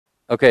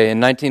Okay,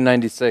 in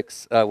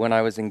 1996, when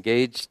I was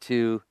engaged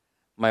to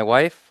my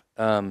wife,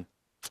 I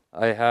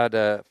had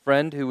a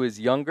friend who was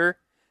younger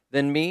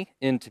than me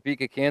in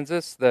Topeka,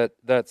 Kansas,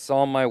 that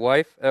saw my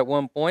wife at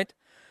one point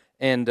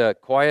and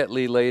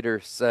quietly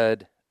later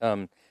said,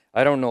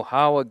 I don't know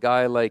how a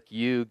guy like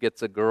you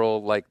gets a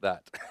girl like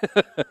that.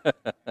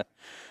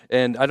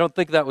 And I don't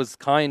think that was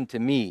kind to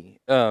me,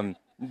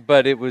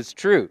 but it was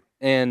true.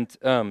 And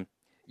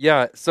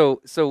yeah,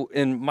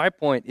 and my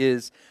point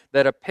is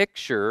that a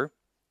picture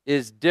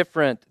is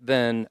different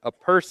than a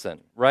person,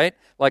 right?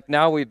 Like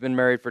now we've been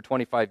married for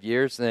 25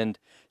 years, and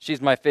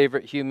she's my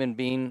favorite human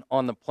being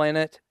on the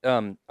planet.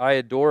 I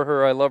adore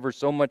her. I love her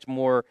so much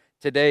more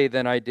today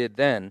than I did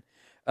then.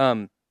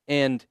 Um,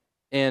 and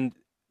and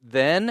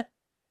then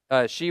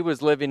she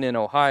was living in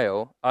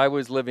Ohio. I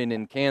was living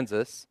in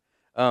Kansas.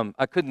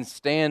 I couldn't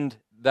stand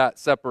that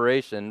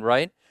separation,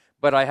 right?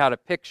 But I had a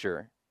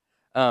picture.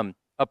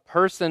 A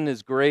person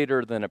is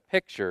greater than a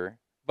picture,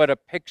 but a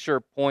picture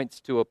points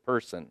to a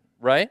person,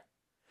 right?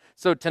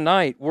 So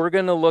tonight we're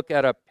going to look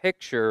at a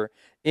picture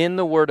in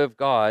the Word of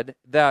God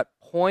that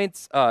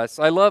points us.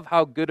 I love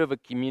how good of a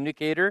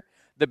communicator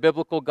the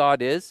biblical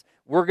God is.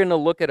 We're going to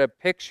look at a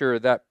picture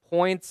that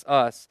points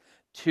us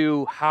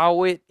to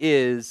how it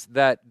is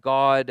that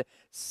God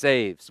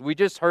saves. We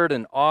just heard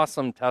an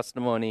awesome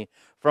testimony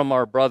from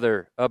our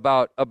brother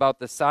about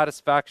the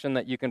satisfaction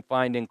that you can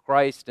find in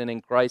Christ and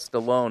in Christ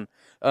alone.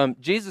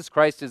 Jesus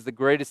Christ is the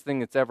greatest thing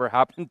that's ever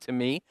happened to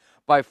me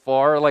by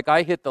far. Like,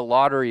 I hit the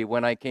lottery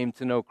when I came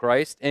to know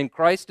Christ, and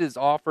Christ is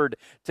offered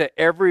to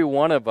every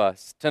one of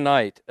us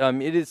tonight.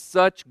 It is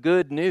such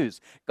good news.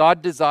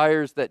 God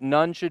desires that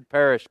none should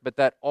perish, but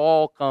that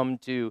all come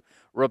to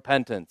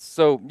repentance.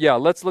 So, yeah,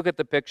 let's look at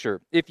the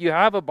picture. If you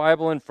have a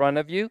Bible in front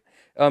of you,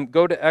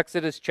 go to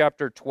Exodus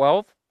chapter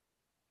 12,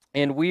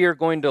 and we are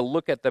going to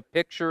look at the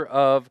picture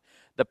of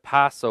the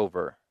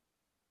Passover.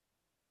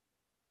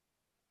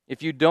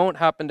 If you don't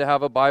happen to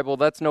have a Bible,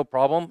 that's no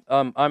problem.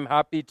 I'm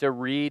happy to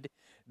read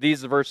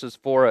these verses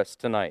for us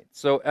tonight.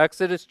 So,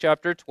 Exodus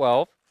chapter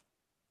 12,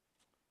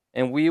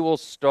 and we will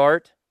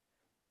start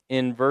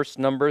in verse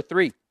number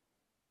 3.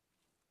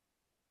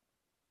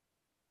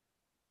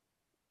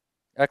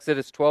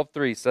 Exodus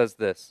 12:3 says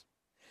this: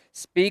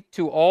 "Speak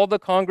to all the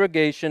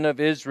congregation of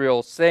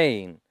Israel,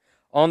 saying,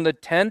 on the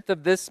 10th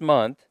of this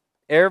month,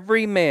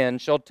 every man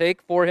shall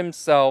take for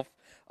himself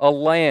a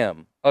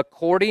lamb,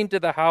 according to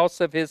the house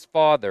of his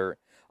father,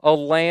 a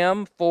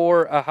lamb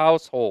for a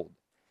household.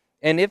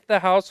 And if the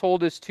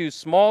household is too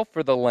small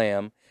for the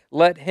lamb,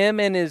 let him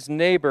and his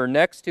neighbor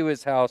next to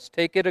his house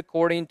take it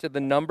according to the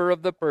number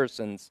of the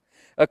persons.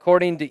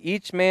 According to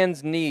each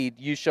man's need,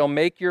 you shall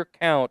make your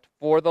count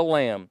for the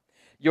lamb.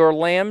 Your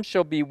lamb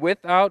shall be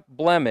without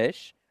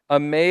blemish, a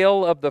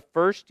male of the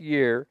first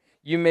year.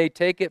 You may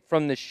take it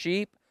from the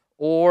sheep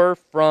or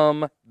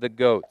from the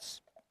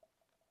goats."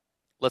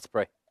 Let's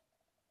pray.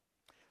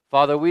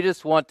 Father, we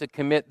just want to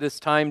commit this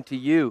time to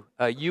you.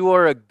 You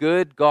are a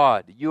good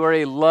God. You are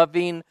a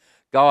loving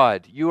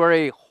God. You are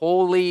a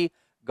holy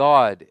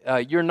God.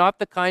 You're not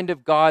the kind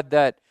of God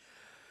that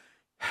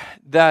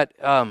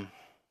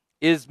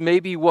is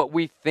maybe what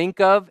we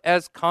think of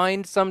as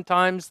kind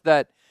sometimes,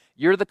 that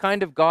you're the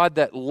kind of God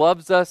that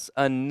loves us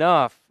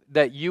enough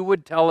that you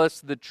would tell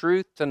us the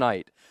truth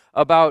tonight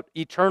about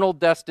eternal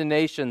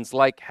destinations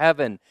like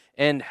heaven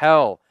and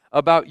hell,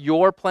 about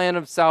your plan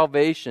of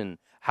salvation,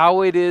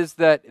 how it is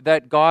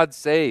that God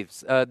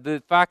saves,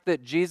 the fact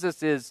that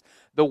Jesus is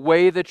the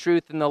way, the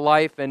truth, and the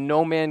life, and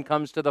no man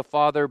comes to the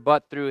Father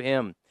but through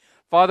him.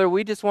 Father,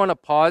 we just want to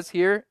pause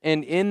here,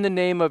 and in the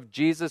name of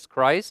Jesus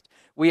Christ,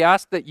 we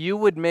ask that you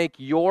would make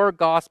your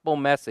gospel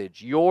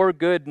message, your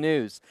good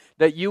news,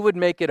 that you would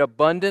make it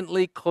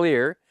abundantly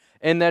clear,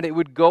 and that it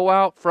would go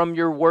out from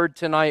your word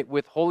tonight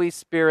with Holy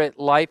Spirit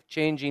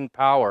life-changing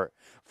power.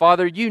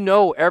 Father, you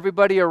know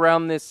everybody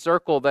around this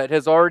circle that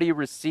has already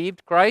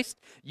received Christ.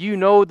 You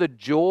know the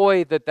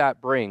joy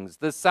that brings,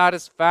 the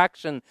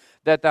satisfaction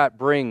that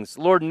brings.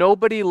 Lord,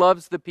 nobody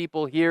loves the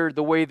people here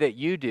the way that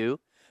you do.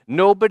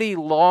 Nobody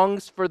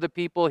longs for the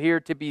people here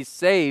to be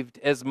saved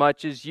as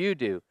much as you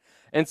do.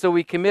 And so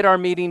we commit our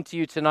meeting to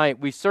you tonight.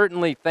 We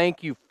certainly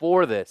thank you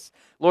for this.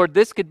 Lord,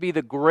 this could be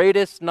the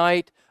greatest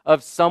night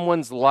of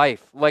someone's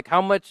life. Like,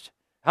 how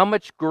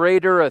much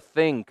greater a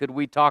thing could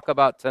we talk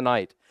about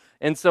tonight?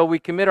 And so we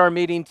commit our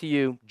meeting to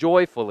you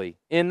joyfully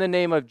in the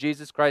name of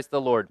Jesus Christ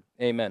the Lord.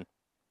 Amen.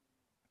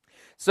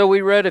 So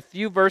we read a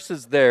few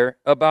verses there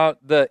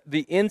about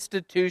the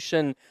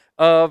institution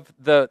of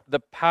the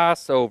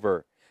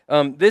Passover.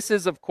 This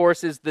is, of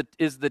course, is the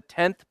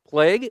 10th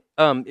plague.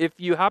 If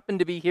you happen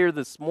to be here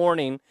this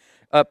morning,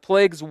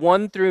 plagues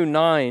 1 through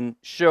 9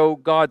 show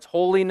God's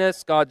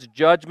holiness, God's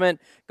judgment,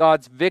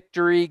 God's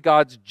victory,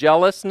 God's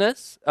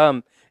jealousness,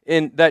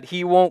 in that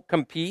he won't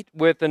compete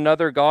with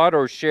another god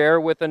or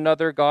share with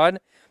another god.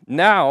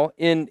 Now,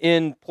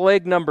 in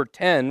plague number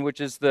 10, which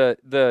is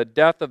the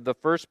death of the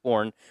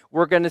firstborn,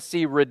 we're going to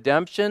see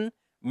redemption,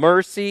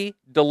 mercy,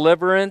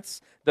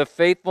 deliverance, the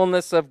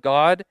faithfulness of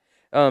God.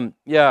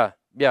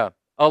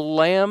 A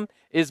lamb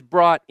is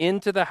brought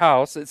into the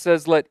house, it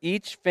says, let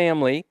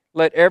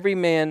every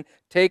man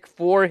take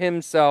for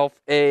himself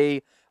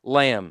a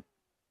lamb.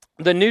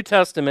 The New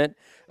Testament,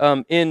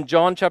 in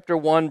John chapter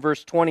 1,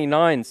 verse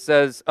 29,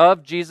 says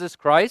of Jesus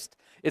Christ,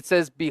 it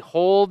says,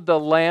 behold the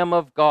Lamb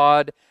of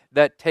God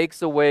that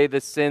takes away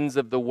the sins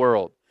of the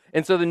world.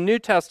 And so the New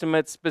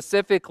Testament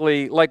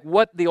specifically, like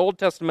what the Old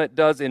Testament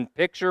does in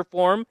picture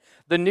form,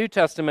 the New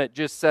Testament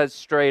just says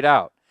straight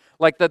out.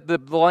 Like the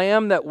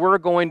Lamb that we're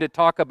going to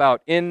talk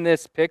about in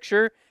this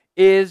picture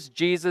is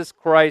Jesus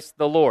Christ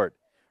the Lord,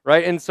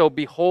 right? And so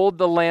behold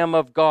the Lamb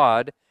of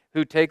God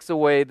who takes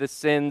away the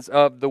sins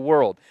of the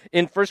world.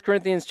 In 1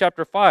 Corinthians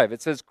chapter 5,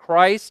 it says,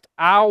 Christ,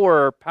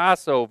 our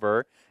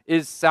Passover,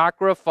 is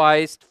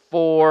sacrificed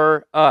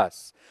for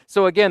us.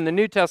 So again, the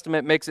New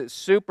Testament makes it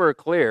super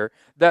clear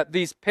that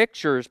these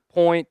pictures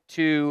point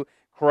to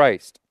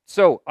Christ.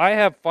 So I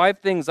have 5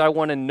 things I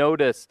want to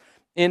notice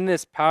in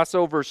this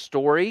Passover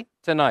story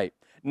tonight.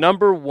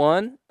 Number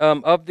 1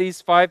 of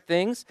these 5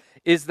 things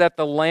is that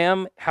the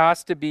lamb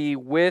has to be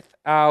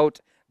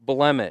without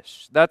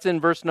blemish. That's in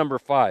verse number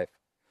 5.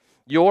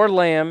 Your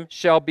lamb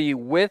shall be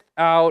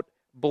without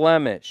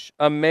blemish,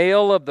 a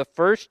male of the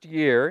first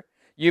year.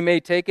 You may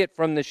take it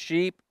from the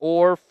sheep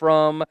or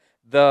from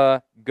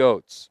the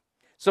goats.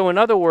 So in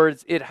other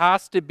words, it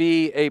has to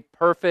be a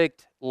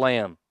perfect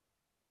lamb.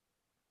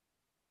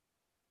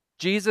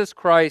 Jesus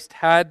Christ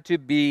had to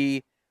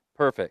be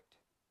perfect.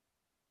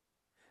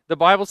 The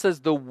Bible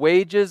says the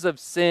wages of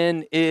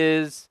sin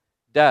is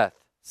death,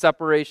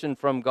 separation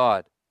from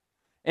God.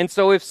 And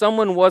so if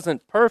someone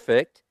wasn't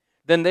perfect,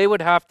 then they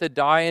would have to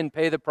die and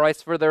pay the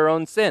price for their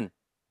own sin.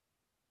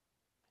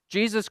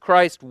 Jesus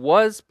Christ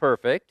was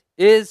perfect,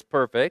 is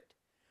perfect,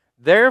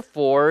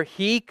 therefore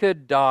he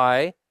could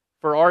die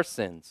for our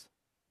sins.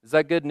 Is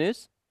that good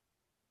news?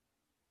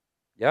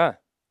 Yeah,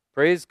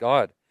 praise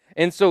God.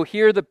 And so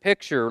here the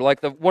picture,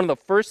 like one of the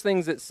first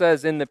things it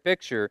says in the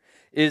picture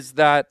is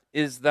that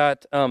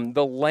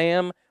the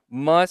lamb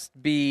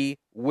must be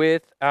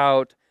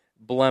without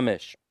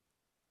blemish.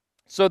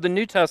 So the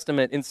New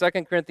Testament in 2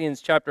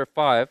 Corinthians chapter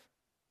 5,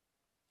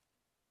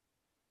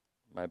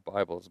 my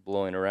Bible is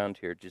blowing around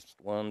here, just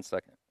 1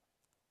 second.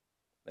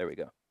 There we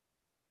go.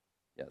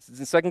 Yes,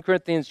 it's in 2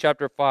 Corinthians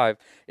chapter 5.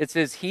 It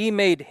says, he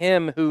made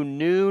him who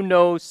knew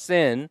no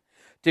sin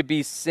to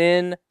be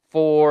sin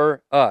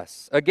for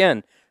us.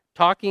 Again,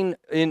 talking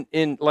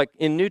in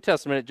New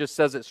Testament, it just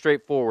says it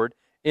straightforward.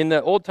 In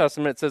the Old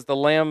Testament, it says the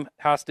lamb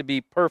has to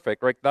be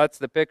perfect, right? That's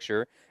the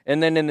picture.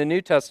 And then in the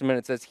New Testament,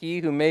 it says,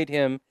 he who made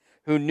him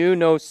who knew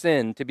no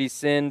sin to be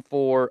sin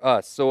for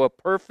us. So a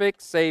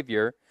perfect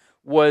Savior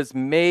was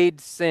made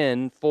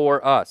sin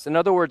for us. In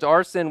other words,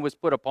 our sin was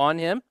put upon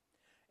him,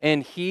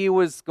 and he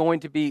was going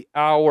to be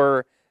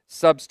our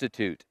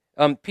substitute.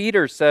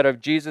 Peter said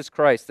of Jesus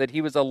Christ that he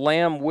was a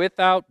lamb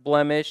without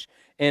blemish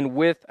and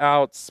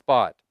without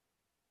spot.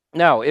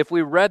 Now, if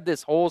we read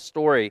this whole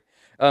story,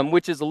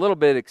 which is a little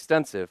bit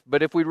extensive,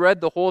 but if we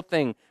read the whole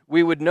thing,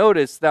 we would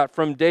notice that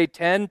from day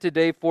 10 to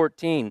day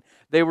 14,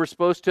 they were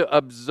supposed to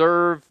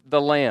observe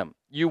the lamb.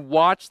 You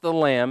watch the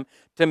lamb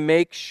to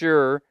make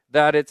sure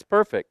that it's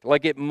perfect.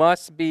 Like it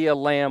must be a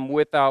lamb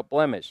without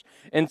blemish.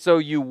 And so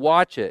you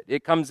watch it.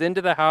 It comes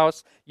into the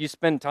house, you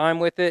spend time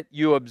with it,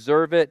 you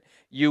observe it,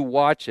 you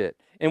watch it.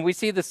 And we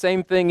see the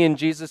same thing in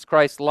Jesus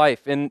Christ's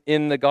life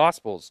in the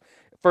Gospels.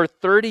 For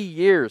 30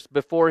 years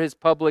before his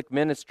public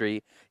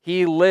ministry,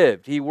 he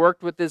lived. He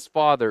worked with his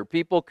Father.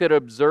 People could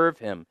observe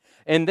him.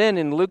 And then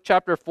in Luke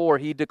chapter 4,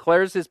 he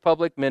declares his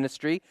public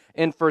ministry.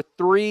 And for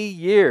 3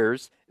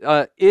 years,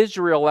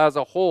 Israel as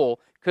a whole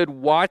could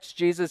watch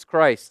Jesus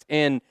Christ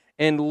and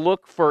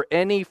look for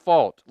any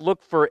fault,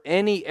 look for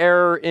any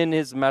error in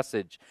his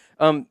message.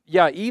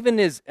 Even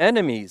his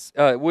enemies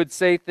would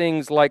say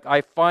things like,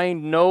 I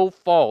find no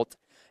fault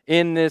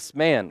in this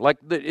man. Like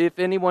if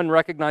anyone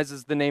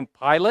recognizes the name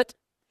Pilate,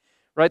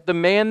 right? The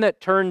man that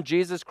turned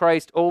Jesus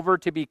Christ over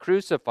to be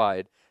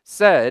crucified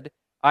said,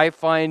 I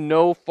find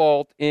no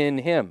fault in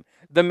him.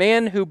 The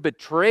man who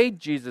betrayed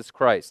Jesus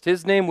Christ,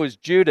 his name was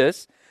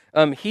Judas,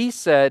 he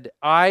said,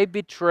 I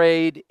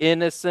betrayed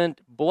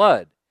innocent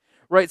blood.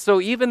 Right,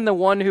 so even the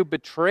one who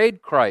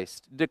betrayed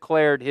Christ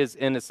declared his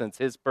innocence,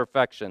 his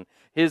perfection,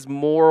 his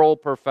moral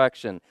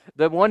perfection.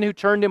 The one who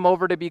turned him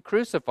over to be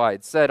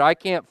crucified said, I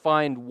can't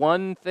find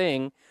one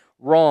thing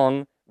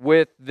wrong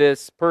with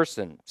this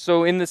person.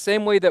 So in the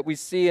same way that we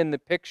see in the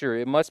picture,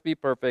 it must be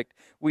perfect,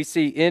 we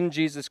see in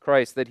Jesus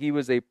Christ that he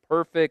was a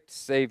perfect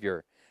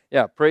Savior.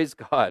 Yeah, praise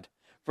God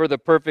for the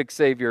perfect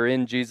Savior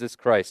in Jesus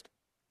Christ.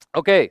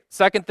 Okay,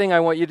 second thing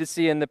I want you to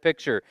see in the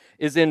picture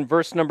is in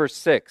verse number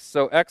 6.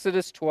 So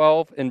Exodus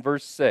 12 and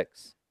verse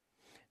 6.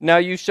 Now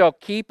you shall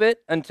keep it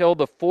until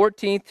the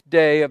 14th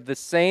day of the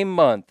same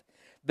month.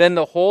 Then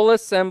the whole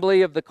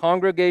assembly of the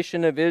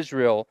congregation of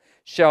Israel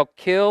shall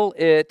kill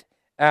it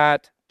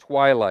at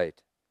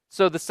twilight.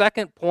 So the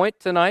second point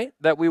tonight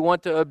that we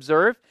want to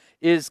observe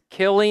is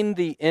killing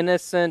the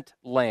innocent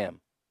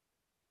lamb.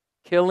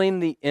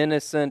 Killing the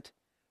innocent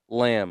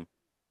lamb.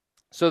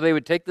 So they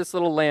would take this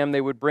little lamb,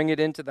 they would bring it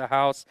into the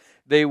house,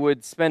 they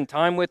would spend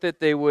time with it,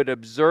 they would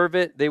observe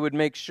it, they would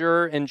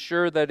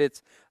ensure that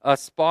it's a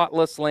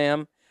spotless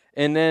lamb,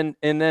 and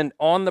then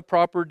on the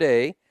proper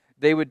day,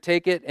 they would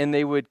take it and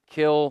they would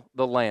kill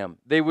the lamb.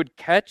 They would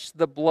catch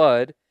the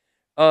blood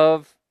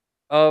of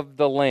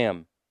the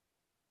lamb.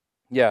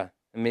 Yeah,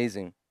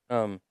 amazing.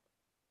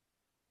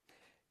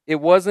 It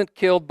wasn't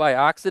killed by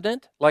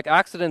accident. Like,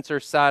 accidents are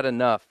sad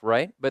enough,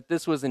 right? But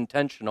this was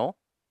intentional.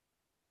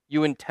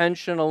 You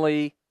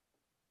intentionally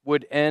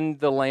would end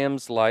the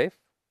lamb's life.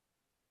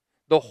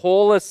 The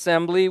whole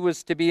assembly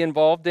was to be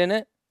involved in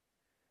it.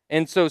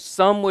 And so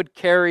some would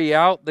carry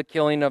out the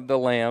killing of the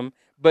lamb,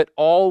 but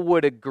all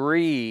would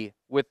agree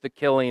with the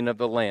killing of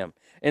the lamb.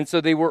 And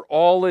so they were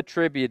all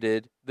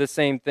attributed the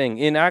same thing.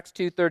 In Acts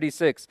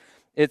 2:36,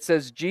 it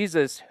says,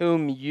 Jesus,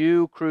 whom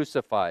you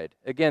crucified.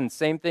 Again,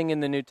 same thing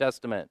in the New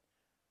Testament.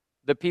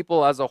 The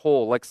people as a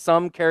whole, like,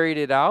 some carried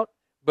it out,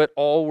 but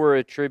all were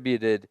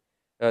attributed.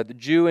 The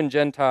Jew and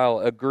Gentile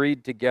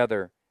agreed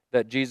together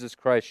that Jesus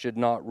Christ should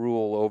not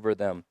rule over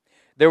them.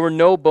 There were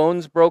no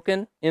bones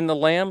broken in the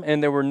lamb,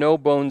 and there were no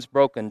bones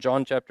broken,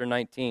 John chapter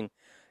 19,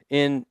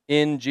 in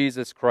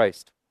Jesus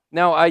Christ.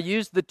 Now, I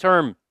use the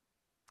term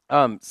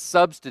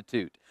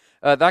substitute.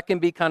 That can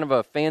be kind of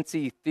a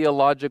fancy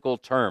theological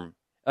term.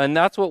 And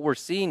that's what we're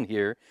seeing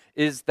here,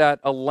 is that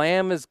a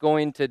lamb is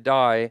going to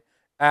die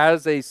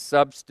as a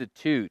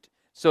substitute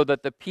so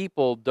that the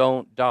people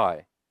don't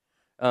die.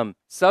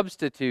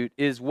 Substitute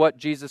is what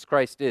Jesus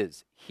Christ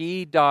is.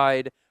 He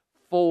died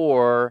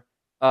for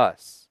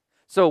us.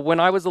 So when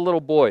I was a little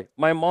boy,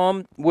 my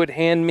mom would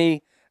hand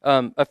me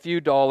a few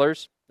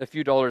dollars. A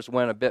few dollars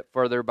went a bit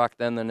further back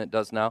then than it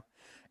does now.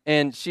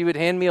 And she would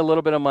hand me a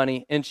little bit of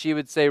money, and she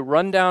would say,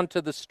 run down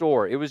to the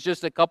store. It was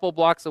just a couple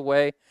blocks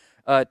away,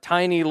 a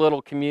tiny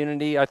little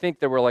community. I think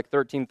there were like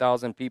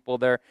 13,000 people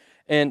there.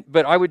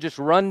 But I would just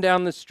run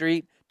down the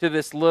street to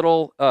this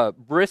little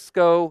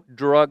Briscoe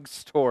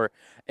drugstore,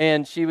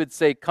 and she would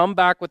say, come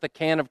back with a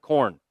can of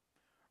corn.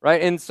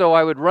 Right? And so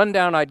I would run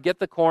down, I'd get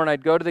the corn,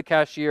 I'd go to the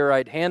cashier,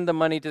 I'd hand the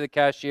money to the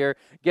cashier,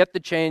 get the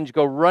change,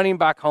 go running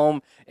back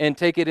home, and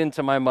take it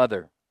into my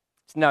mother.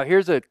 Now,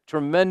 here's a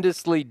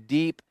tremendously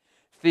deep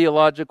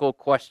theological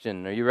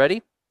question. Are you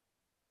ready?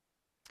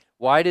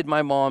 Why did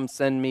my mom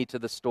send me to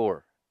the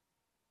store?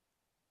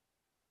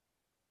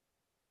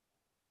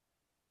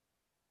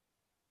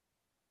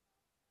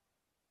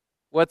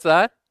 What's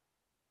that?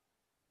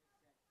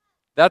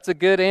 That's a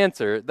good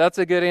answer. That's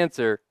a good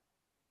answer.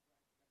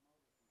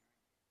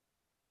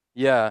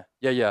 Yeah.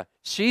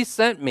 She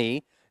sent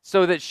me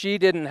so that she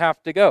didn't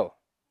have to go,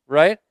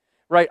 right?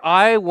 Right.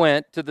 I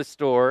went to the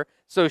store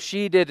so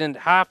she didn't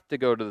have to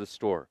go to the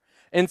store.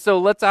 And so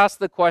let's ask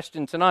the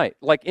question tonight.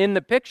 Like, in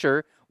the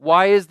picture,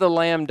 why is the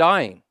lamb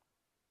dying?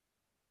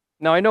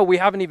 Now, I know we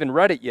haven't even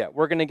read it yet.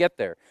 We're going to get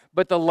there.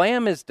 But the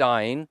lamb is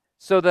dying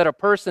so that a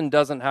person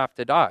doesn't have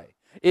to die.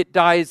 It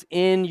dies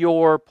in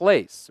your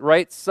place,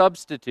 right?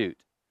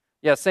 Substitute.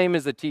 Yeah, same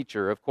as a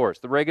teacher, of course.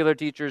 The regular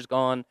teacher's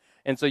gone,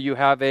 and so you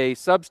have a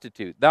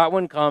substitute. That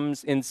one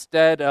comes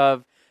instead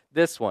of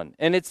this one.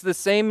 And it's the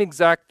same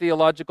exact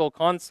theological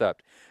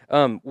concept.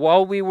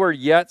 While we were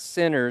yet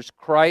sinners,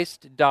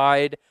 Christ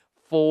died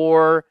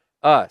for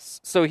us.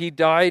 So he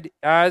died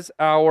as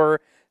our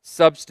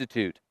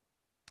substitute.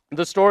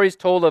 The story is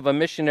told of a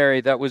missionary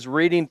that was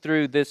reading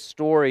through this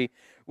story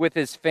with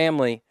his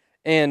family,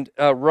 and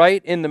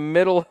right in the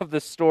middle of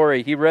the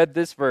story, he read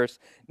this verse,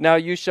 now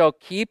you shall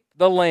keep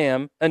the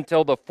lamb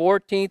until the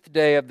 14th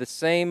day of the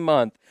same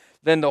month.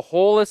 Then the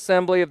whole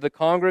assembly of the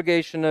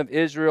congregation of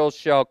Israel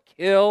shall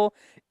kill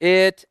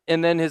it.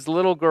 And then his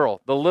little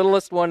girl, the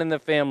littlest one in the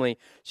family,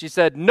 she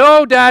said,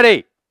 no,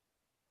 Daddy.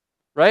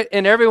 Right?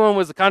 And everyone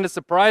was kind of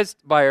surprised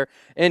by her.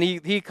 And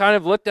he kind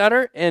of looked at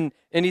her and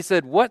he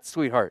said, what,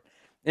 sweetheart?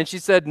 And she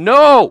said,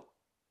 no.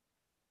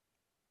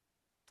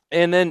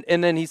 And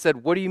then he said,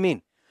 what do you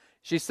mean?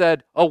 She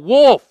said, a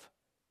wolf.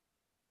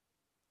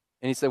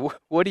 And he said,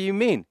 what do you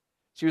mean?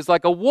 She was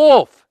like, a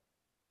wolf.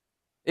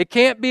 It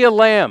can't be a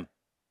lamb.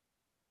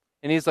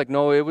 And he's like,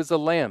 no, it was a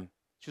lamb.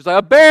 She was like,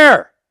 a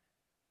bear.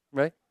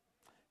 Right?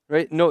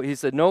 Right? No, he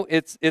said, no,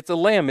 it's a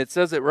lamb. It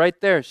says it right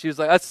there. She was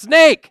like, a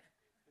snake.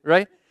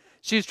 Right?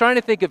 She was trying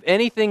to think of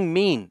anything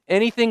mean,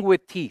 anything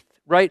with teeth,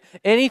 right?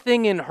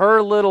 Anything in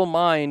her little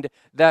mind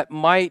that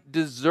might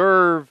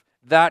deserve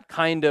that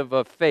kind of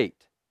a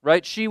fate,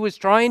 right? She was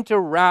trying to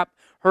wrap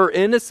her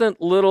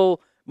innocent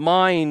little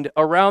mind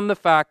around the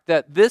fact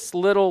that this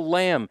little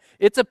lamb,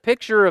 it's a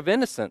picture of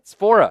innocence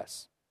for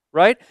us,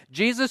 right?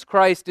 Jesus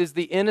Christ is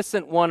the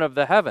innocent one of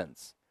the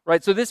heavens,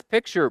 right? So this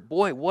picture,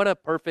 boy, what a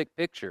perfect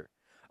picture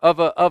of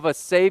a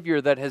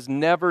Savior that has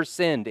never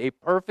sinned, a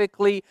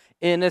perfectly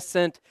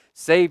innocent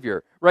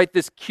Savior, right?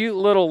 This cute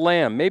little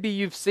lamb. Maybe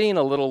you've seen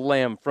a little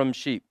lamb from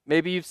sheep.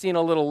 Maybe you've seen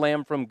a little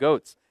lamb from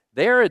goats.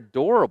 They're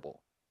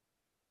adorable,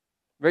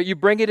 right? You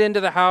bring it into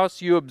the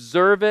house, you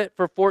observe it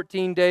for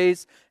 14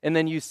 days, and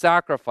then you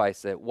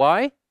sacrifice it.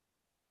 Why?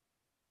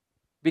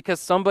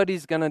 Because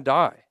somebody's going to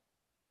die.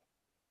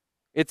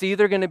 It's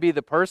either going to be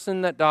the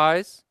person that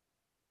dies,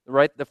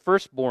 right? The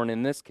firstborn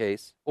in this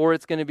case, or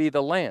it's going to be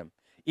the lamb,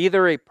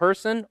 either a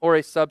person or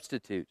a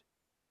substitute.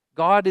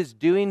 God is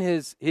doing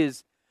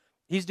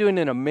he's doing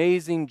an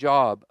amazing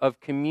job of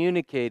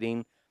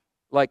communicating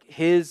like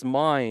his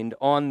mind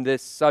on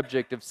this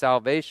subject of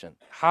salvation.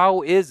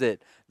 How is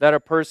it that a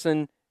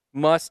person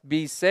must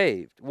be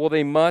saved? Well,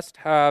 they must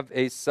have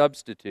a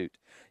substitute.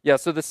 Yeah,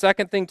 so the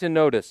second thing to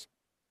notice,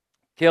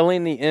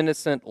 killing the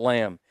innocent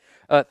lamb.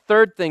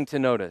 Third thing to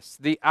notice,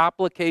 the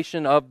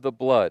application of the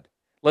blood.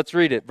 Let's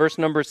read it, verse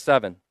number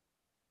 7.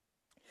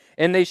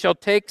 And they shall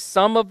take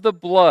some of the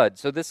blood,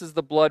 so this is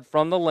the blood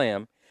from the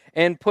lamb,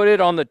 and put it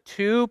on the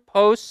two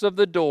posts of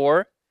the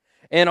door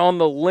and on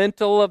the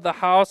lintel of the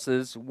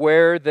houses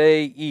where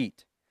they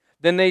eat.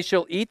 Then they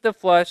shall eat the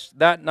flesh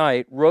that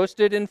night,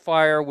 roasted in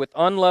fire with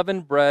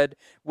unleavened bread,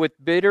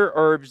 with bitter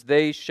herbs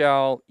they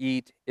shall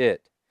eat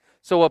it.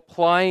 So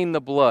applying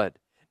the blood.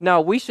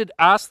 Now, we should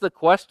ask the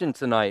question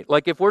tonight,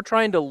 like if we're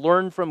trying to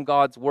learn from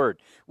God's word,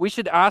 we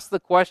should ask the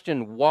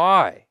question,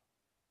 why?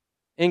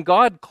 And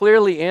God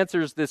clearly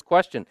answers this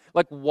question.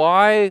 Like,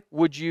 why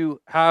would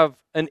you have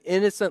an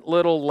innocent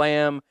little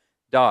lamb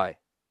die?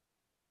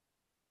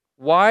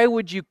 Why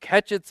would you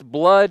catch its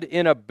blood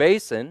in a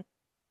basin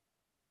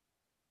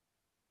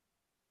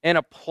and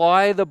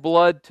apply the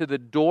blood to the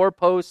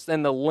doorposts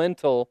and the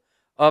lintel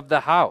of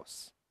the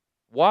house?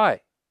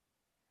 Why?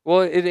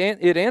 Well,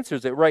 it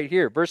answers it right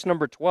here. Verse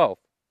number 12.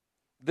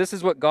 This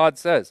is what God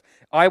says.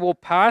 I will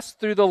pass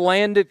through the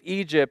land of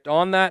Egypt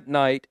on that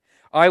night.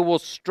 I will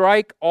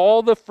strike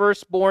all the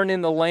firstborn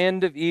in the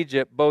land of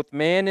Egypt, both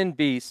man and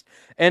beast,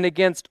 and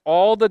against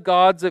all the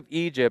gods of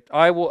Egypt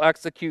I will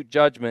execute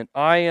judgment.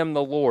 I am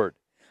the Lord.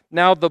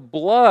 Now the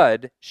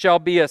blood shall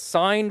be a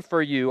sign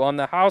for you on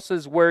the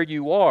houses where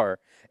you are,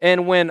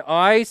 and when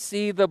I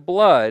see the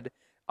blood,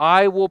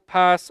 I will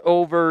pass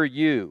over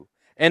you,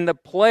 and the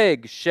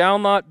plague shall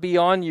not be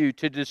on you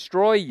to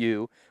destroy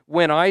you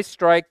when I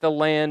strike the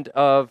land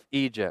of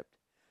Egypt.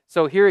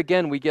 So here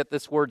again we get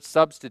this word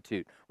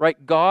substitute,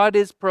 right? God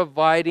is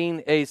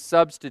providing a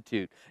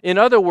substitute. In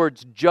other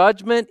words,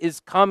 judgment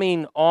is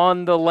coming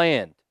on the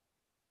land.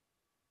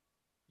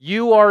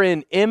 You are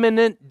in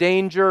imminent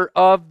danger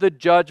of the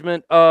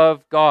judgment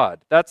of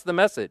God. That's the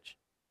message.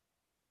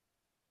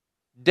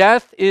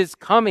 Death is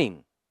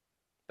coming.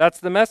 That's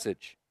the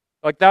message.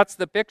 Like, that's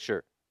the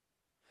picture.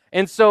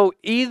 And so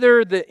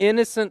either the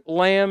innocent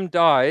lamb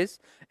dies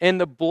and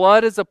the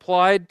blood is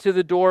applied to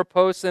the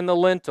doorposts and the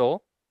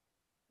lintel,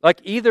 like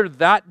either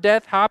that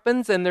death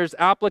happens and there's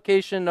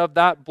application of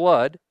that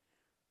blood,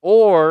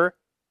 or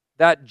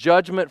that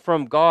judgment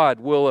from God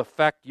will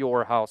affect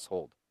your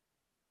household.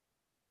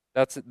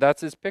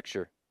 That's his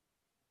picture.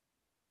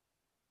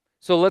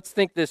 So let's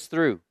think this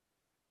through.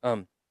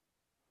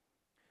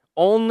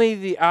 Only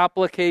the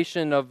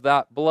application of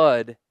that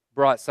blood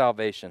brought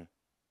salvation.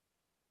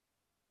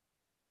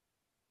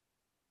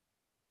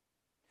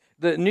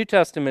 The New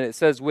Testament, it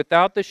says,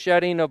 without the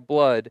shedding of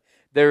blood,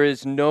 there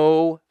is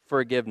no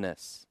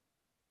forgiveness.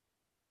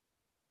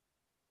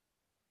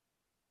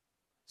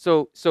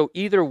 So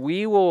either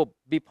we will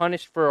be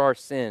punished for our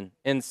sin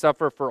and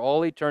suffer for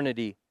all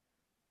eternity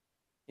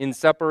in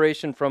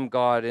separation from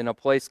God in a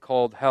place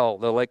called hell,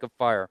 the lake of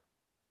fire,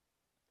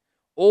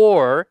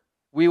 or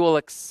we will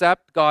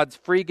accept God's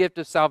free gift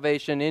of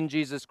salvation in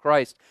Jesus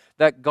Christ,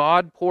 that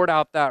God poured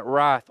out that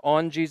wrath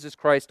on Jesus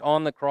Christ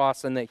on the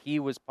cross and that he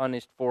was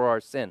punished for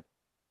our sin.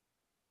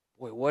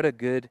 Boy, what a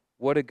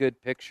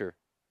good picture.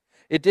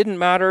 It didn't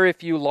matter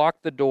if you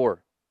locked the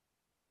door.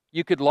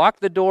 You could lock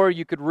the door,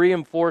 you could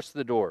reinforce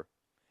the door.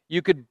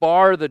 You could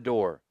bar the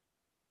door.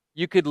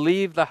 You could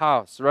leave the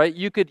house, right?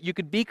 You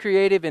could be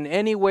creative in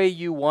any way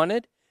you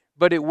wanted,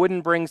 but it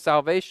wouldn't bring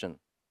salvation.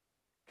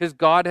 Because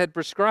God had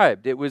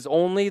prescribed. It was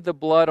only the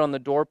blood on the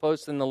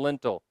doorpost and the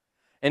lintel.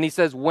 And he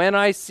says, when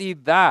I see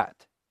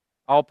that,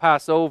 I'll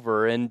pass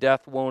over, and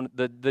death won't,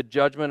 the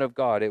judgment of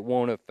God, it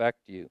won't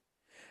affect you.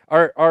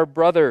 Our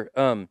brother,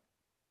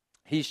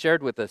 he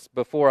shared with us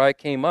before I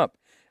came up,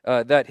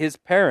 that his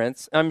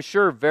parents, I'm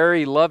sure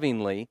very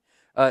lovingly,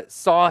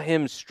 saw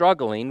him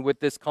struggling with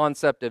this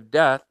concept of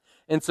death.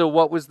 And so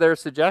what was their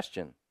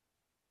suggestion?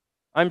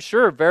 I'm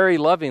sure very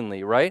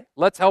lovingly, right?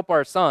 Let's help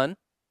our son.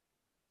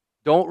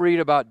 Don't read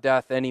about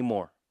death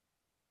anymore.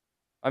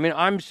 I mean,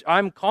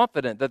 I'm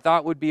confident that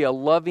that would be a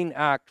loving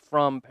act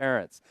from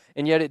parents.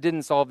 And yet it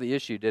didn't solve the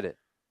issue, did it?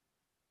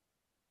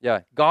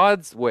 Yeah,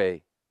 God's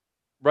way,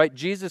 right?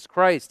 Jesus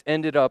Christ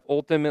ended up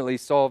ultimately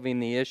solving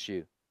the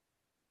issue.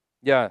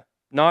 Yeah,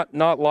 not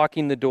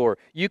locking the door.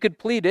 You could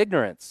plead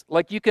ignorance.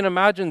 Like, you can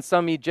imagine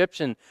some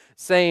Egyptian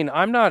saying,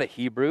 I'm not a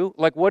Hebrew.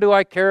 Like, what do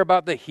I care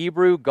about the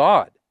Hebrew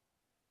God?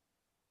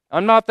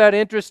 I'm not that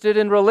interested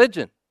in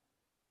religion.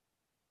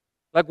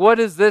 Like, what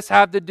does this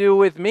have to do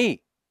with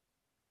me?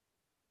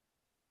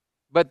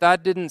 But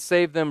that didn't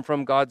save them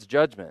from God's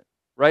judgment,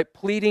 right?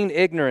 Pleading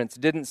ignorance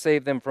didn't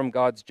save them from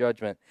God's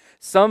judgment.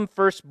 Some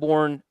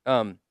firstborn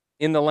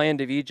in the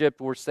land of Egypt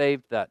were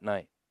saved that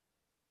night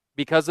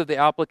because of the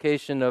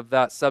application of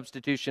that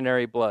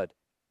substitutionary blood.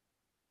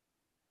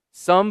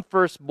 Some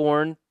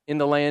firstborn in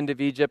the land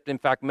of Egypt, in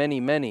fact, many,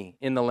 many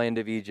in the land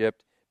of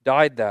Egypt,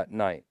 died that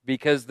night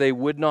because they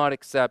would not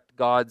accept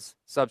God's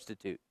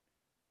substitute,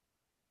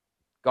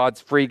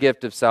 God's free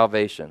gift of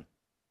salvation.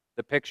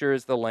 The picture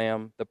is the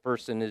Lamb, the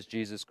person is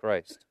Jesus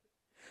Christ.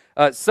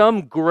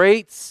 Some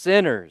great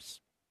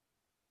sinners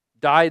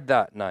died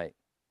that night.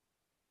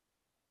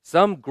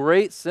 Some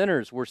great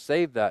sinners were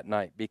saved that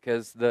night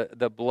because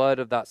the blood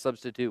of that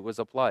substitute was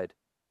applied.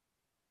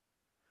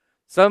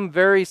 Some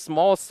very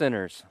small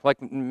sinners,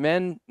 like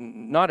men,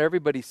 not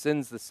everybody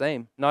sins the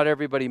same. Not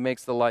everybody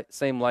makes the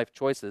same life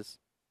choices.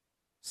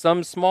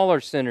 Some smaller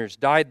sinners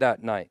died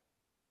that night.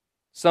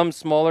 Some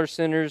smaller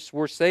sinners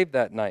were saved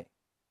that night.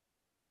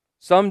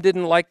 Some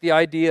didn't like the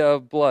idea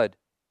of blood.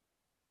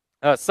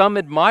 Some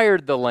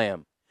admired the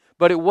Lamb,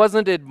 but it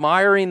wasn't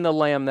admiring the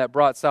Lamb that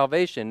brought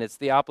salvation. It's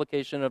the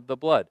application of the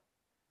blood.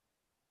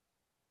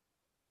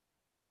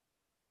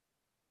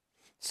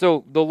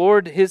 So the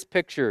Lord, his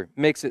picture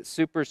makes it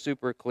super,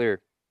 super clear.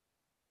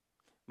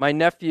 My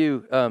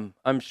nephew,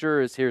 I'm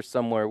sure, is here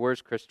somewhere.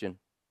 Where's Christian?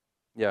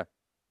 Yeah.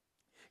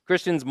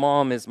 Christian's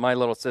mom is my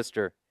little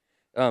sister.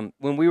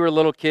 When we were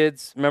little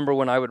kids, remember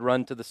when I would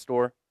run to the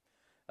store?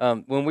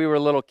 When we were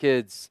little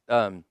kids,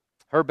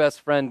 her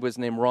best friend was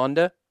named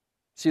Rhonda.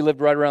 She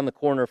lived right around the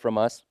corner from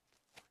us.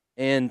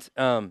 And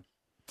I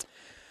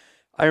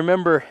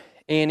remember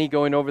Annie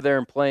going over there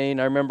and playing.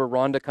 I remember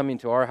Rhonda coming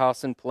to our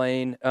house and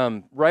playing.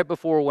 Right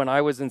before when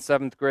I was in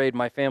 7th grade,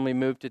 my family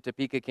moved to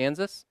Topeka,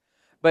 Kansas.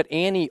 But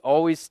Annie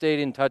always stayed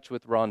in touch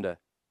with Rhonda.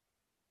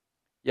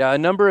 Yeah, a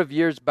number of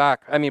years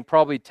back, I mean,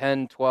 probably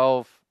 10,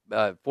 12,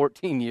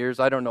 14 years,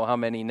 I don't know how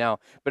many now,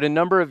 but a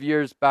number of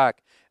years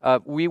back,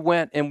 we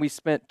went and we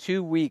spent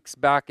 2 weeks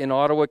back in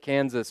Ottawa,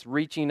 Kansas,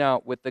 reaching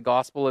out with the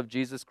gospel of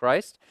Jesus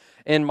Christ.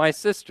 And my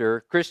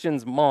sister,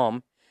 Christian's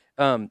mom,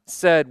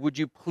 said, would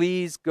you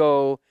please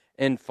go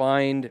and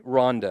find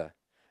Rhonda?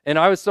 And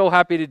I was so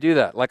happy to do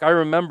that. Like, I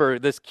remember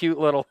this cute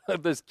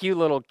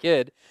little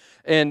kid.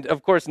 And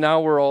of course, now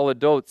we're all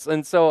adults.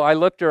 And so I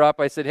looked her up.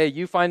 I said, hey,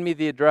 you find me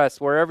the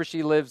address. Wherever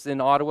she lives in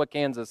Ottawa,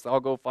 Kansas, I'll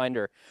go find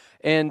her.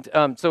 And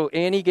so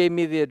Annie gave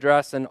me the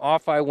address, and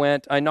off I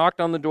went. I knocked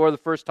on the door the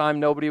first time.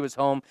 Nobody was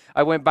home.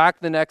 I went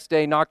back the next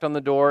day, knocked on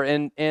the door,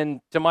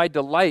 and to my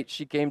delight,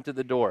 she came to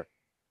the door.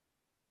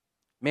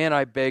 Man,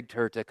 I begged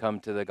her to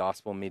come to the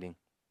gospel meeting.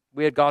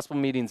 We had gospel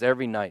meetings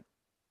every night.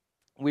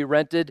 We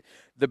rented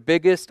the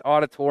biggest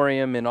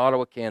auditorium in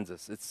Ottawa,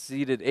 Kansas. It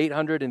seated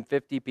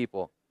 850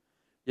 people.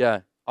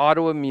 Yeah,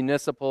 Ottawa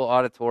Municipal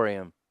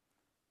Auditorium.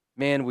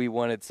 Man, we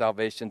wanted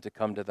salvation to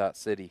come to that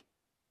city.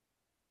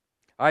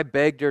 I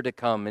begged her to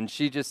come, and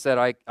she just said,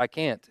 I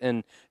can't.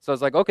 And so I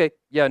was like, okay,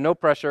 yeah, no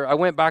pressure. I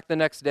went back the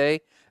next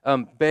day,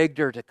 begged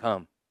her to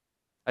come.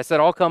 I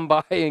said, I'll come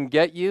by and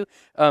get you.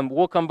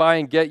 We'll come by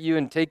and get you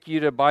and take you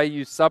to buy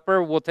you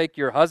supper. We'll take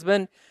your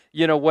husband.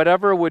 You know,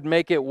 whatever would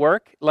make it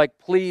work, like,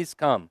 please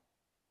come.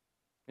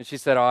 And she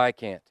said, oh, I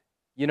can't.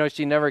 You know,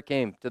 she never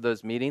came to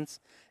those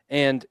meetings.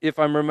 And if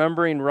I'm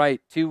remembering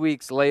right, 2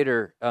 weeks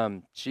later,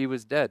 she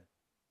was dead.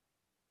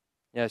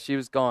 Yeah, she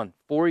was gone.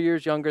 4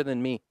 years younger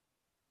than me.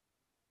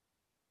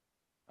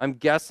 I'm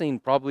guessing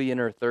probably in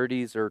her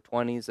 30s or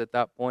 20s at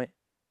that point.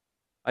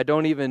 I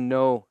don't even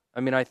know. I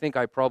mean, I think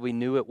I probably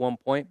knew at one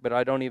point, but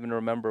I don't even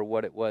remember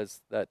what it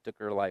was that took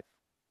her life.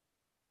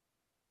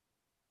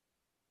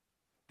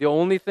 The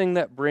only thing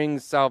that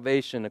brings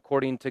salvation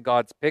according to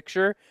God's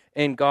picture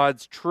and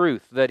God's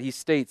truth that he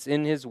states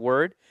in his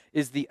word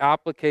is the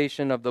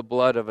application of the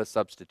blood of a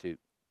substitute.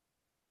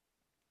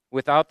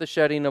 Without the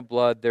shedding of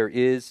blood, there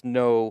is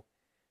no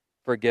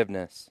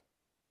forgiveness.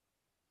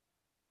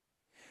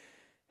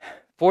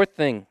 Fourth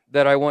thing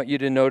that I want you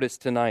to notice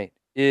tonight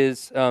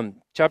is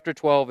chapter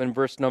 12 and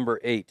verse number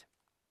 8.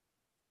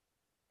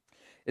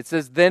 It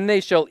says, then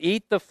they shall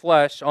eat the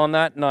flesh on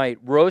that night,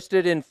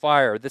 roasted in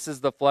fire. This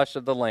is the flesh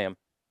of the lamb,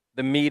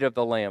 the meat of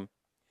the lamb.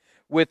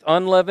 With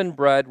unleavened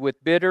bread,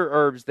 with bitter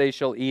herbs they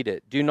shall eat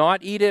it. Do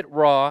not eat it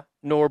raw,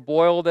 nor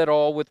boiled at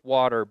all with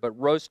water, but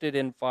roast it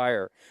in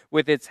fire,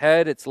 with its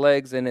head, its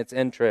legs, and its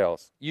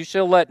entrails. You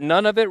shall let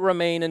none of it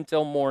remain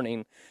until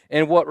morning,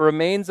 and what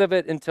remains of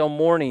it until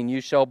morning you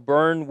shall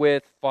burn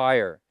with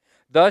fire.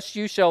 Thus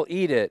you shall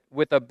eat it,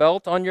 with a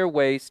belt on your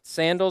waist,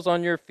 sandals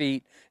on your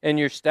feet, and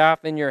your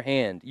staff in your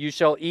hand. You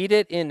shall eat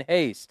it in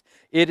haste.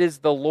 It is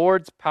the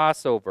Lord's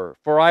Passover.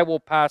 For I will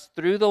pass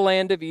through the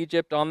land of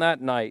Egypt on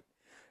that night.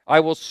 I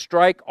will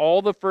strike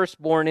all the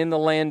firstborn in the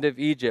land of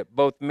Egypt,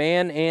 both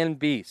man and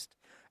beast.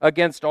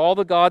 Against all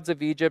the gods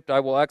of Egypt I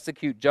will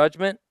execute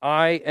judgment.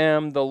 I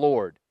am the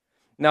Lord.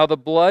 Now the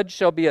blood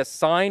shall be a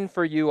sign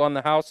for you on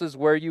the houses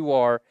where you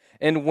are,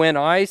 and when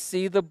I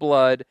see the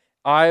blood,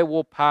 I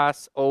will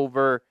pass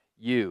over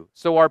you.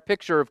 So our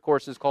picture, of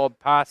course, is called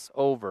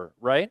Passover,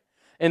 right?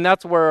 And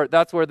that's where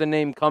the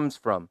name comes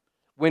from.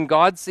 When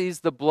God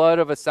sees the blood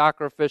of a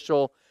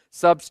sacrificial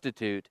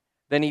substitute,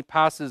 then he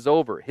passes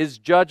over. His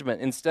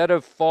judgment, instead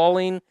of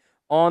falling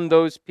on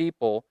those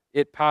people,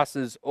 it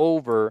passes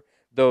over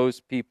those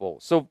people.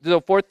 So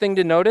the fourth thing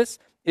to notice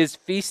is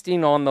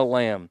feasting on the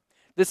lamb.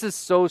 This is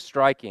so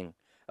striking.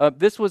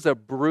 This was a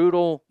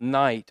brutal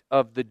night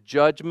of the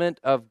judgment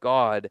of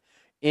God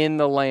in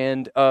the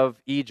land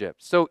of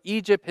Egypt. So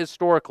Egypt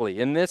historically,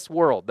 in this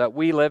world that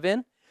we live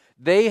in,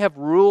 they have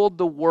ruled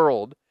the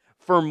world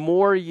for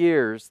more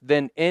years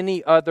than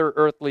any other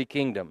earthly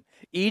kingdom.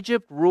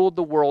 Egypt ruled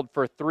the world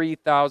for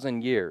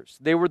 3,000 years.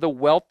 They were the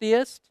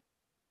wealthiest,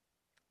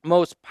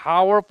 most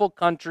powerful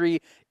country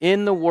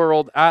in the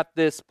world at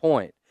this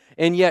point.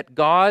 And yet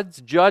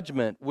God's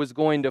judgment was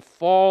going to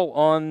fall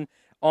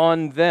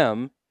on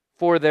them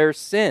for their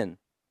sin.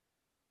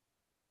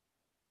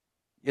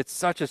 It's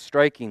such a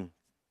striking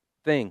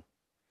thing.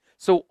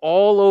 So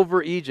all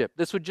over Egypt,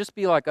 this would just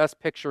be like us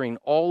picturing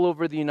all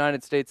over the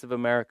United States of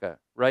America,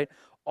 right?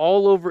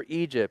 All over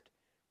Egypt,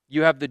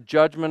 you have the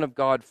judgment of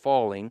God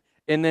falling,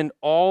 and then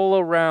all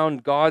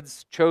around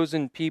God's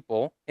chosen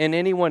people and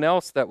anyone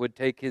else that would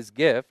take his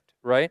gift,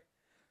 right?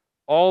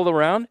 All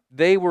around,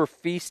 they were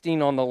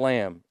feasting on the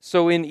Lamb.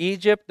 So in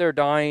Egypt, they're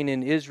dying.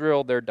 In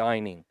Israel, they're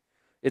dining.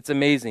 It's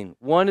amazing.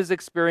 One is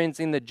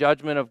experiencing the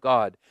judgment of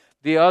God.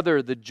 The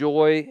other, the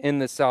joy in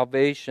the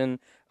salvation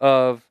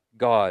of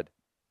God.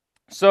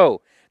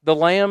 So, the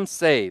Lamb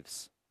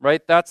saves,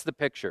 right? That's the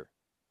picture.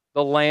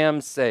 The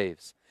Lamb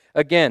saves.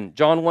 Again,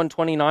 John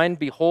 1:29,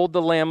 behold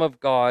the Lamb of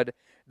God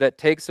that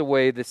takes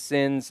away the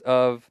sins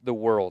of the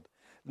world.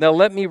 Now,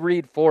 let me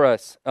read for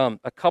us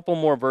a couple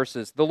more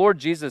verses. The Lord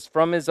Jesus,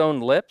 from his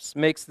own lips,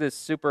 makes this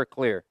super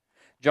clear.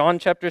 John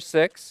chapter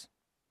 6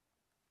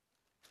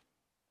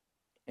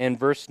 and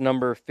verse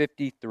number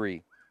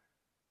 53.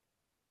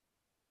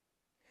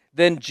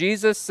 Then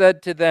Jesus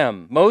said to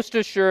them, most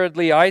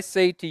assuredly I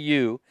say to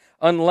you,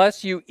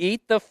 unless you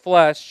eat the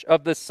flesh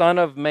of the Son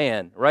of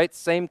Man, right?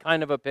 Same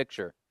kind of a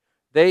picture.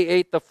 They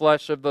ate the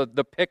flesh of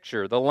the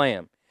picture, the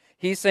lamb.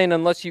 He's saying,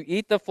 unless you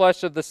eat the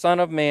flesh of the Son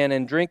of Man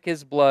and drink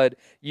his blood,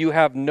 you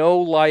have no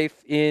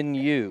life in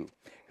you.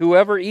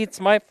 Whoever eats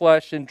my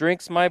flesh and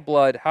drinks my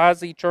blood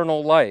has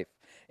eternal life,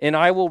 and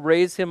I will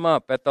raise him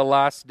up at the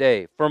last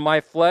day. For my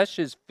flesh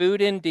is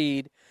food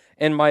indeed,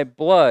 and my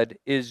blood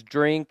is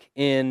drink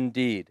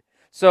indeed.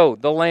 So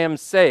the Lamb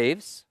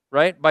saves,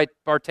 right? By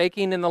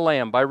partaking in the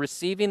Lamb, by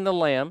receiving the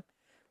Lamb,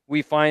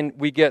 we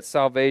get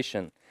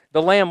salvation.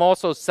 The Lamb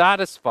also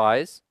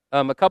satisfies.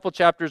 A couple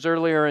chapters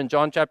earlier in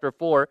John chapter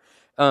 4,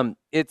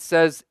 it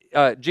says,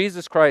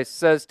 Jesus Christ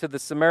says to the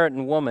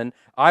Samaritan woman,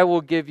 I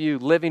will give you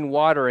living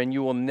water and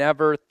you will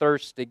never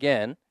thirst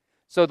again.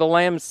 So the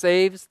Lamb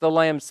saves, the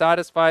Lamb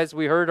satisfies.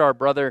 We heard our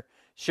brother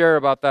share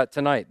about that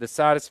tonight, the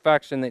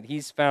satisfaction that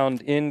he's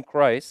found in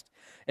Christ.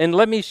 And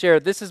let me share,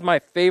 this is my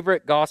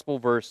favorite gospel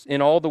verse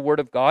in all the Word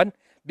of God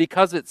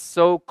because it's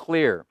so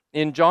clear.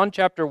 In John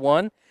chapter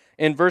 1,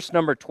 in verse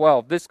number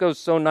 12, this goes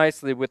so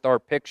nicely with our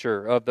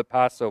picture of the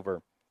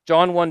Passover.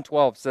 John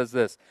 1:12 says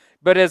this,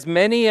 but as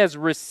many as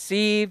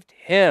received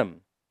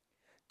him,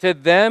 to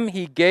them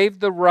he gave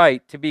the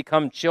right to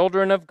become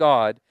children of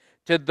God,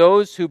 to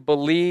those who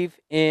believe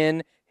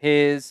in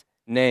his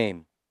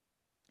name.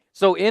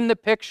 So in the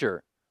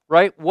picture,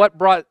 right, what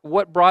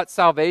brought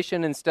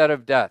salvation instead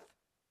of death?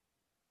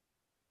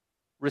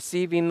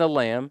 Receiving the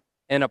Lamb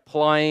and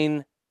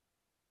applying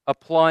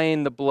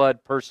the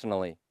blood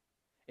personally.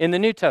 In the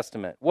New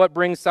Testament, what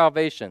brings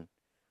salvation?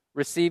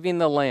 Receiving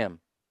the Lamb,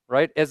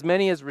 right? As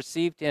many as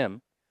received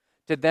him,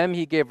 to them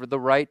he gave the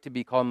right to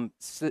become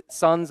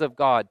sons of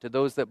God, to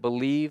those that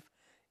believe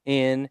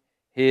in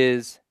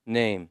his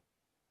name.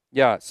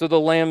 Yeah, so the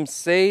Lamb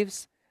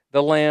saves,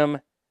 the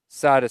Lamb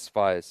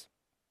satisfies.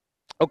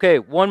 Okay,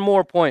 one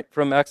more point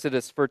from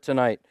Exodus for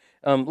tonight.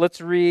 Let's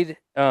read,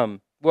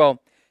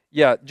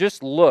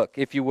 just look,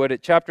 if you would,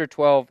 at chapter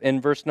 12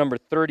 and verse number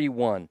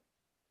 31.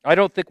 I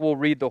don't think we'll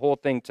read the whole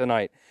thing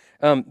tonight.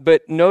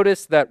 But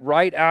notice that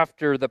right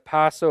after the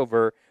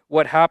Passover,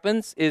 what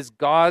happens is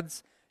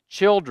God's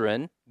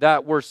children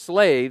that were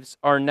slaves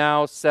are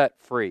now set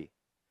free.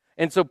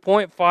 And so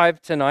point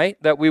 5 tonight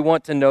that we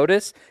want to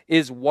notice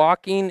is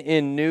walking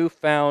in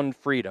newfound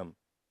freedom.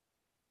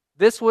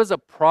 This was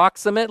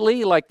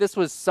approximately, this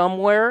was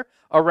somewhere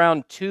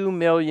around 2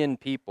 million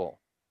people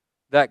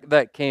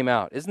that came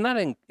out. Isn't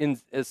that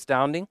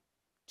astounding?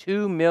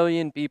 2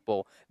 million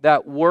people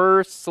that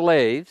were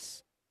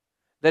slaves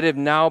that have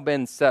now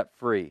been set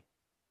free.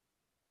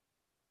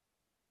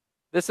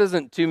 This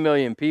isn't 2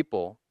 million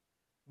people,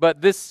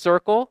 but this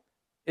circle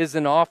is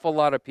an awful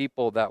lot of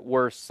people that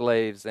were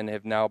slaves and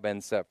have now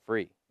been set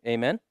free.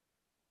 Amen?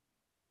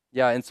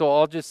 Yeah, and so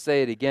I'll just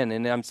say it again,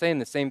 and I'm saying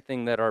the same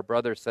thing that our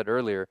brother said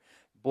earlier.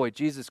 Boy,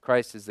 Jesus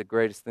Christ is the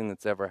greatest thing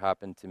that's ever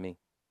happened to me.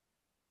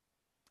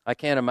 I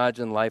can't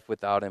imagine life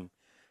without him.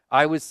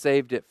 I was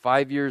saved at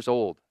 5 years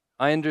old.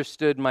 I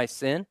understood my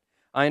sin.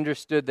 I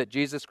understood that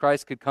Jesus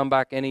Christ could come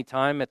back any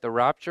time at the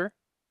rapture.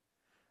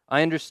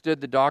 I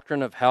understood the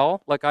doctrine of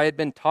hell. I had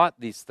been taught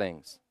these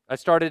things. I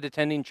started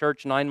attending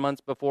church 9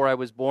 months before I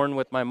was born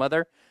with my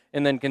mother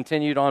and then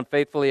continued on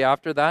faithfully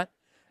after that.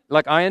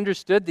 I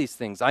understood these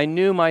things. I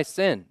knew my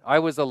sin. I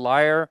was a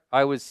liar.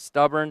 I was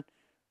stubborn.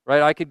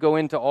 right? I could go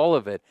into all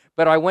of it.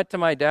 But I went to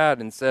my dad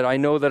and said, I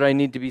know that I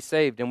need to be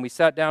saved. And we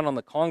sat down on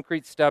the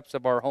concrete steps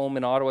of our home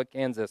in Ottawa,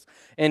 Kansas,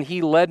 and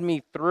he led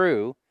me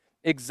through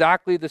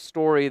exactly the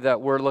story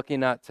that we're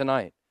looking at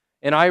tonight.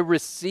 And I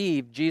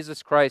received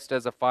Jesus Christ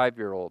as a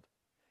 5-year-old.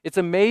 It's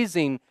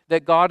amazing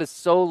that God is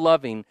so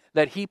loving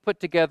that he put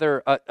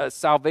together a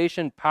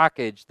salvation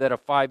package that a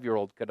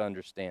 5-year-old could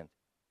understand.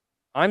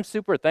 I'm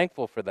super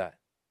thankful for that,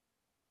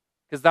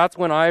 because that's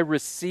when I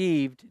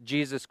received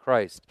Jesus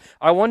Christ.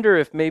 I wonder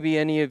if maybe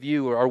any of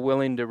you are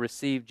willing to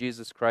receive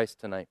Jesus Christ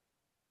tonight.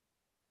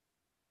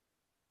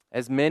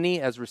 As many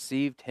as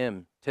received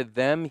him, to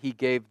them he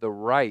gave the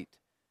right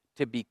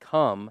to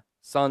become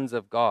sons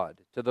of God,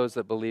 to those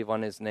that believe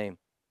on his name.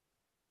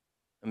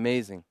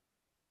 Amazing.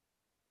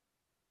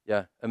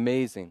 Yeah,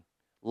 amazing.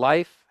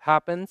 Life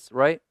happens,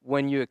 right,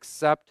 when you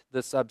accept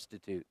the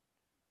substitute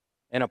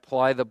and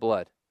apply the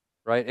blood,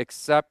 right?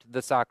 Accept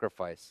the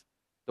sacrifice.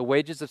 The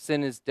wages of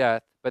sin is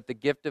death, but the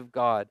gift of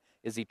God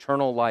is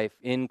eternal life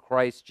in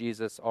Christ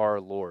Jesus our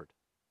Lord.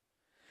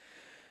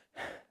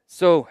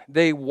 So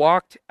they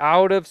walked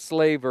out of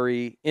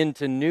slavery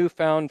into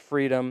newfound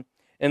freedom.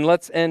 And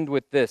let's end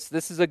with this.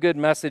 This is a good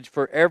message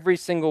for every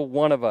single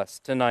one of us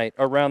tonight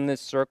around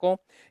this circle.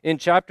 In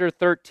chapter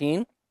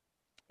 13,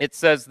 it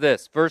says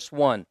this, verse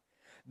 1.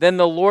 Then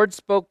the Lord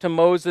spoke to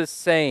Moses,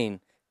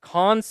 saying,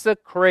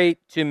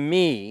 consecrate to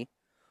me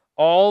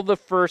all the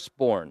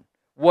firstborn,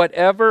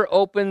 whatever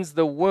opens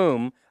the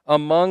womb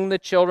among the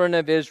children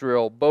of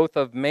Israel, both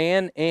of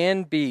man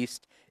and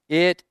beast,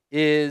 it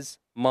is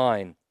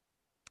mine.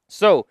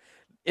 So,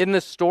 in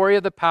the story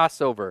of the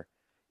Passover,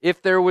 if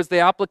there was the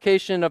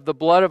application of the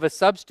blood of a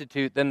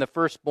substitute, then the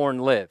firstborn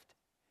lived.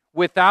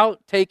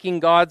 Without taking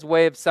God's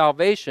way of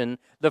salvation,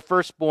 the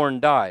firstborn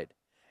died.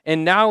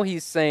 And now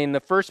he's saying the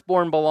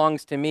firstborn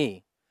belongs to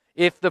me.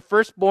 If the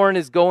firstborn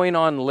is going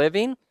on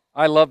living,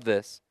 I love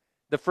this,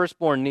 the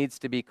firstborn needs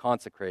to be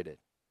consecrated.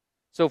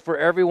 So for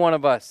every one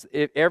of us,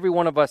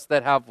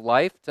 that have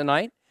life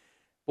tonight,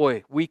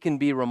 boy, we can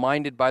be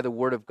reminded by the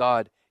word of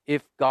God,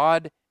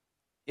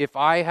 if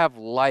I have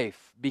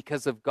life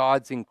because of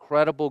God's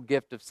incredible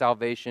gift of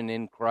salvation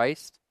in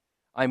Christ,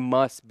 I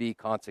must be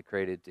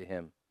consecrated to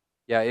him.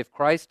 Yeah, if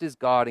Christ is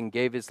God and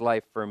gave his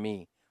life for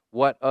me,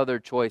 what other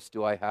choice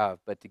do I have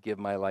but to give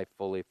my life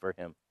fully for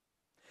him?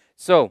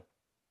 So,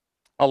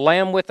 a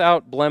lamb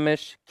without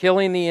blemish,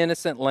 killing the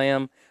innocent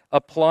lamb,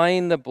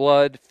 applying the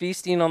blood,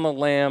 feasting on the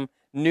lamb,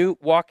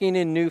 walking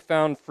in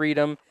newfound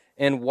freedom,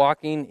 and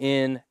walking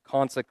in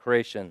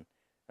consecration.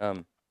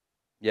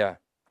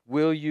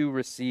 Will you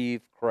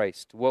receive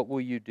Christ? What will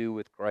you do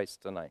with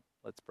Christ tonight?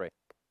 Let's pray.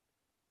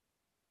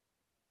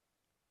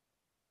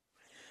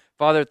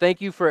 Father, thank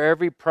you for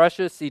every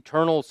precious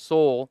eternal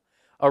soul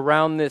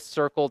around this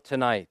circle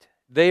tonight.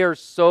 They are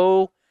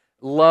so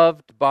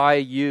loved by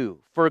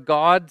you. For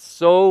God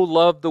so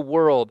loved the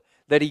world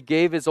that he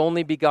gave his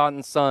only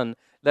begotten Son,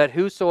 that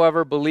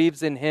whosoever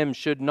believes in him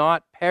should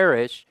not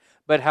perish,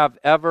 but have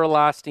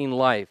everlasting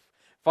life.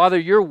 Father,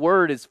 your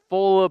word is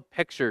full of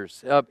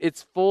pictures.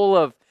 It's full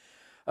of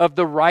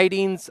the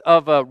writings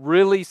of a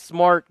really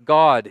smart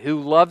God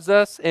who loves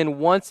us and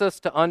wants us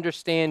to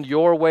understand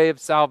your way of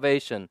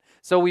salvation.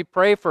 So we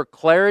pray for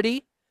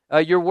clarity.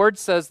 Your word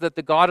says that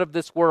the God of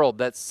this world,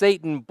 that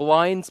Satan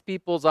blinds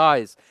people's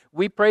eyes.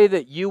 We pray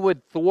that you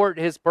would thwart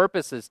his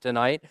purposes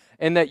tonight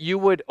and that you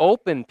would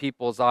open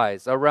people's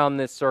eyes around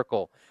this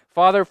circle.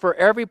 Father, for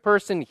every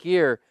person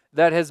here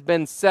that has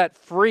been set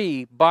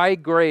free by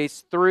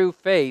grace through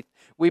faith,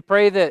 we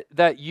pray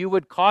that you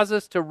would cause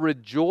us to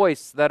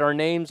rejoice that our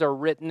names are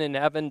written in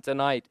heaven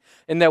tonight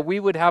and that we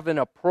would have an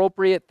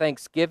appropriate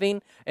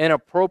thanksgiving and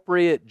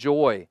appropriate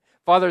joy.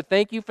 Father,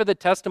 thank you for the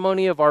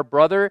testimony of our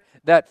brother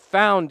that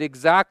found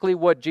exactly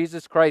what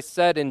Jesus Christ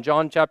said in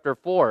John chapter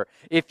 4.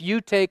 If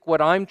you take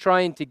what I'm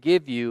trying to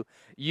give you,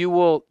 you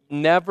will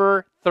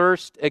never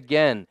thirst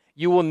again.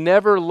 You will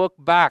never look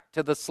back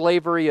to the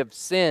slavery of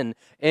sin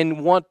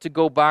and want to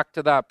go back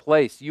to that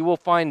place. You will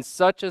find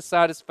such a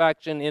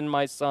satisfaction in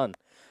my Son.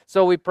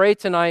 So we pray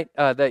tonight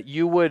that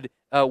you would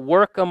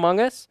work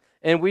among us,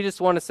 and we just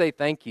want to say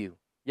thank you.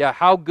 Yeah,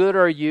 how good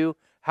are you?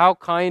 How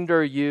kind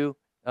are you?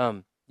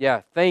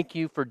 Thank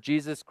you for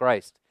Jesus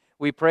Christ.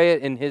 We pray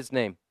it in his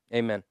name.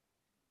 Amen.